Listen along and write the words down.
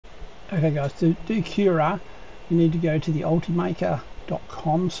Okay guys, to do Cura, you need to go to the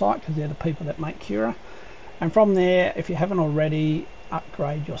ultimaker.com site, because they're the people that make Cura. And from there, if you haven't already,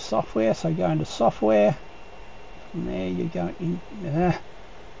 upgrade your software. So go into software. From there you go into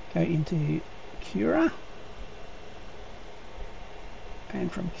Cura.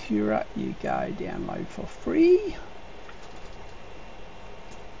 And from Cura you go download for free.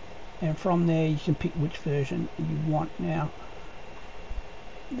 And from there you can pick which version you want. Now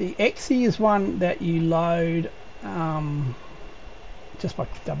the XE is one that you load just by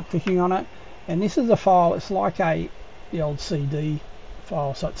double clicking on it, and this is a file, it's like the old CD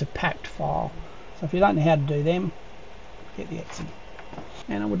file, so it's a packed file. So if you don't know how to do them, get the XE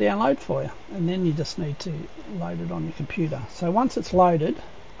and it will download for you, and then you just need to load it on your computer. So once it's loaded,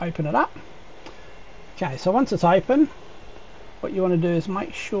 open it up. Okay, so once it's open, what you want to do is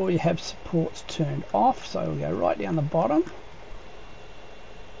make sure you have supports turned off. So we'll go right down the bottom,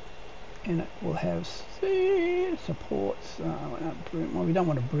 and it will have supports. Well, we don't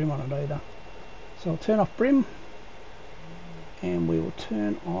want a brim on it either, so I'll turn off brim, and we will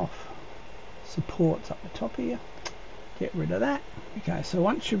turn off supports up the top here. Get rid of that. Okay, so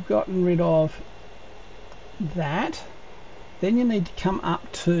once you've gotten rid of that, then you need to come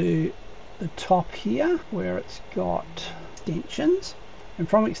up to the top here where it's got extensions, and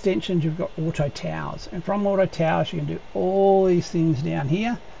from extensions you've got auto towers, and from auto towers you can do all these things down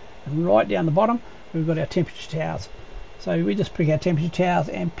here. And right down the bottom we've got our temperature towers. So we just pick our temperature towers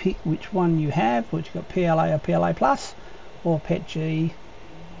and pick which one you have, which you've got PLA or PLA plus, or PETG,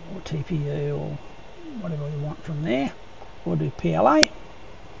 or TPU, or whatever you want from there. We'll do PLA,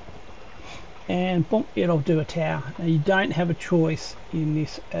 and boom, it'll do a tower. Now you don't have a choice in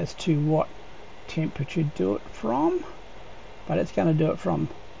this as to what temperature to do it from, but it's going to do it from,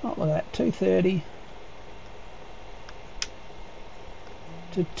 oh, look at that, 230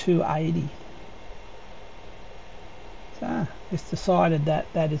 to 280. So it's decided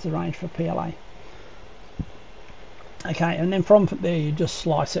that that is the range for PLA. Okay, and then from there you just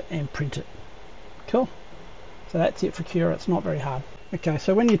slice it and print it. Cool. So that's it for Cura. It's not very hard. Okay,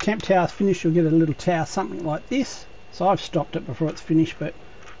 so when your temp tower is finished, you'll get a little tower something like this. So I've stopped it before it's finished, but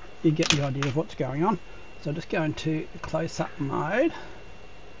you get the idea of what's going on. So just go into close-up mode.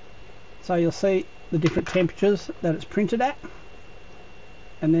 So you'll see the different temperatures that it's printed at,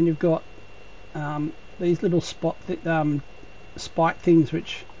 and then you've got these little spike things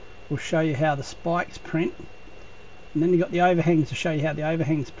which will show you how the spikes print, and then you've got the overhangs to show you how the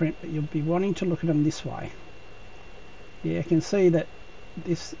overhangs print, but you'll be wanting to look at them this way. Yeah, you can see that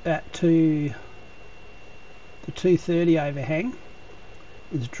this the 230 overhang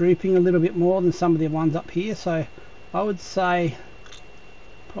is drooping a little bit more than some of the ones up here, so I would say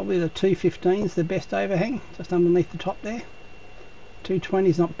probably the 215 is the best overhang, just underneath the top there. 220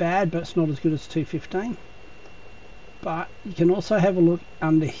 is not bad, but it's not as good as 215. But you can also have a look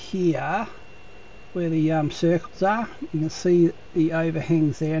under here where the circles are. You can see the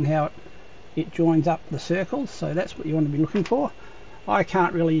overhangs there and how it joins up the circles, so that's what you want to be looking for. I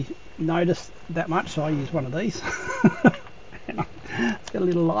can't really notice that much, so I use one of these. It's got a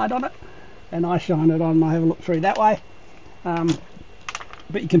little light on it, and I shine it on and I have a look through that way.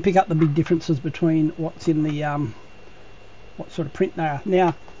 But you can pick up the big differences between what's in the what sort of print they are.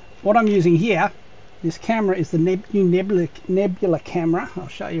 Now what I'm using here, this camera is the new Nebula camera. I'll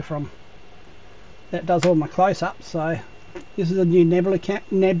show you from that, does all my close-ups. So this is a new Nebula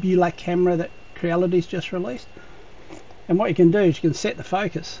camera that Creality's just released, and what you can do is you can set the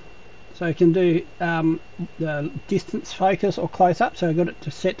focus. So you can do the distance focus or close-up. So I got it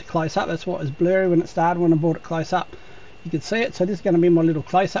to set to close-up. That's what was blurry when it started when I bought it close-up. You can see it. So this is going to be my little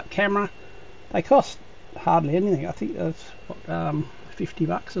close-up camera. They cost hardly anything. I think that's what, 50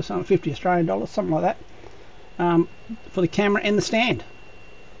 bucks or something, 50 Australian dollars, something like that, for the camera and the stand.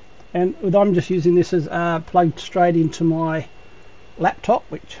 And I'm just using this as plugged straight into my laptop,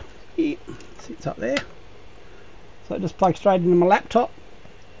 which sits up there. So it just plugs straight into my laptop,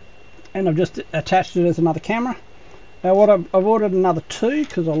 and I've just attached it as another camera. Now what I've ordered another two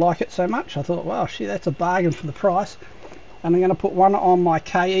because I like it so much. I thought, wow, shit, that's a bargain for the price. And I'm going to put one on my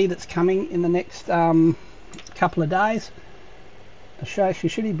KE that's coming in the next couple of days. She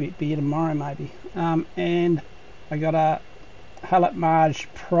should be here tomorrow maybe. And I got a Backmagic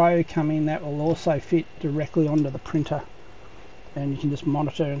Pro coming that will also fit directly onto the printer, and you can just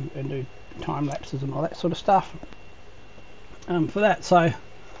monitor and do time lapses and all that sort of stuff for that. So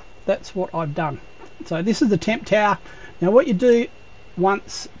that's what I've done. So this is the temp tower. Now what you do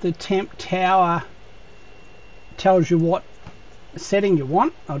once the temp tower tells you what setting you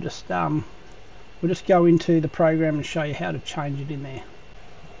want, I'll just we'll just go into the program and show you how to change it in there.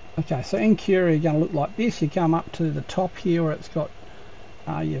 Okay, so in Cura you're going to look like this. You come up to the top here where it's got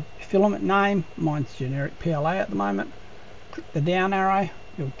your filament name. Mine's generic PLA at the moment. Click the down arrow,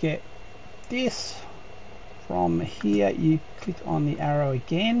 you'll get this. From here you click on the arrow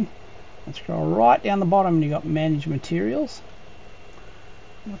again and scroll right down the bottom and you've got manage materials.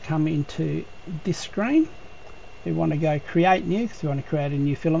 We'll come into this screen. We want to go create new because we want to create a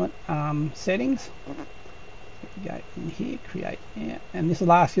new filament settings. Go in here, create, yeah, and this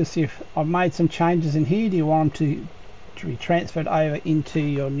will ask us if I've made some changes in here. Do you want them to be transferred over into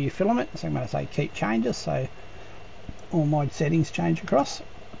your new filament? So I'm going to say keep changes, so all my settings change across.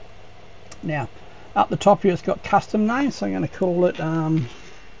 Now up the top here it's got custom name, so I'm going to call it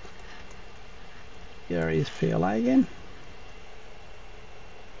there is PLA again.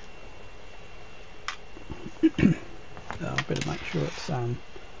 I better make sure it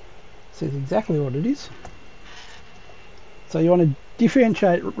says exactly what it is. So you want to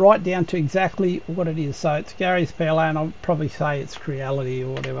differentiate right down to exactly what it is. So it's Gary's PLA, and I'll probably say it's Creality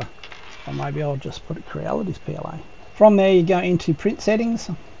or whatever, or maybe I'll just put it Creality's PLA. From there you go into print settings.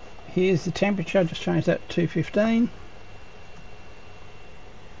 Here's the temperature, just change that to 215,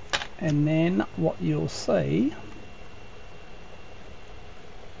 and then what you'll see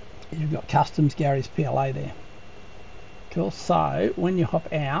is you've got customs Gary's PLA there. Cool. So when you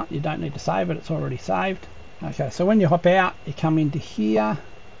hop out, you don't need to save it, it's already saved. Okay, so when you hop out, you come into here,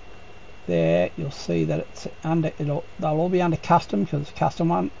 there you'll see that it's under, they'll all be under custom because it's a custom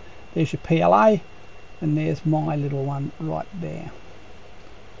one. There's your PLA, and there's my little one right there.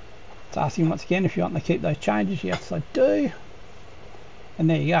 It's asking once again if you want to keep those changes. Yes, I do. And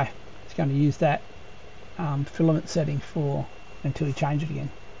there you go. It's going to use that filament setting for until you change it again.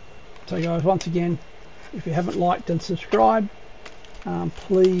 So guys, once again, if you haven't liked and subscribed,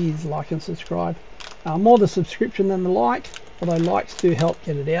 please like and subscribe. More the subscription than the like, although likes do help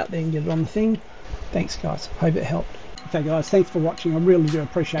get it out there and get it on the thing. Thanks guys, hope it helped. Okay guys, thanks for watching. I really do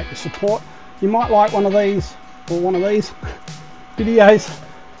appreciate the support. You might like one of these or one of these videos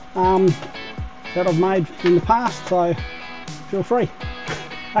that I've made in the past, so feel free.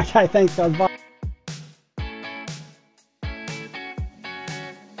 Okay, thanks guys, bye.